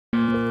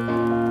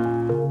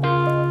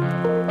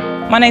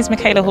My name is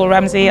Michaela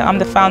Hall-Ramsey. I'm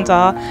the founder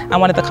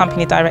and one of the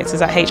company directors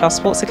at HR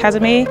Sports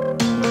Academy.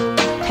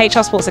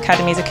 HR Sports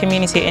Academy is a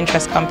community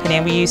interest company,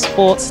 and we use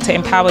sports to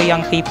empower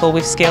young people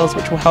with skills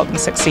which will help them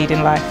succeed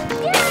in life.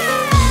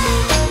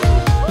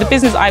 The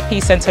Business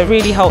IP Centre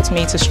really helped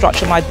me to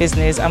structure my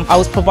business, and I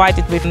was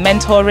provided with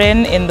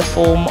mentoring in the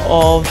form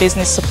of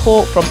business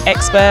support from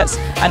experts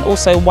and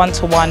also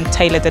one-to-one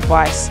tailored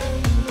advice.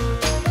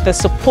 The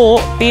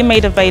support being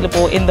made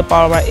available in the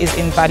borough is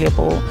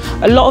invaluable.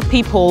 A lot of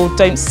people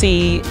don't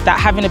see that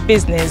having a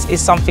business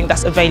is something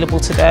that's available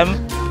to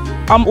them.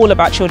 I'm all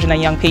about children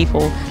and young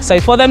people,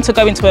 so for them to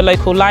go into a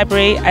local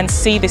library and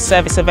see this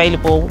service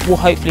available will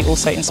hopefully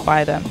also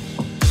inspire them.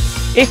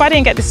 If I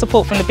didn't get the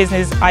support from the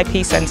Business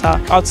IP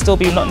Centre, I'd still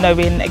be not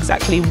knowing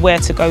exactly where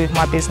to go with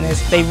my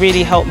business. They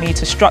really helped me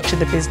to structure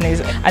the business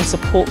and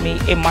support me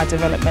in my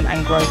development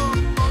and growth.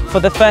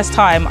 For the first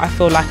time, I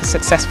feel like a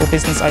successful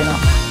business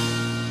owner.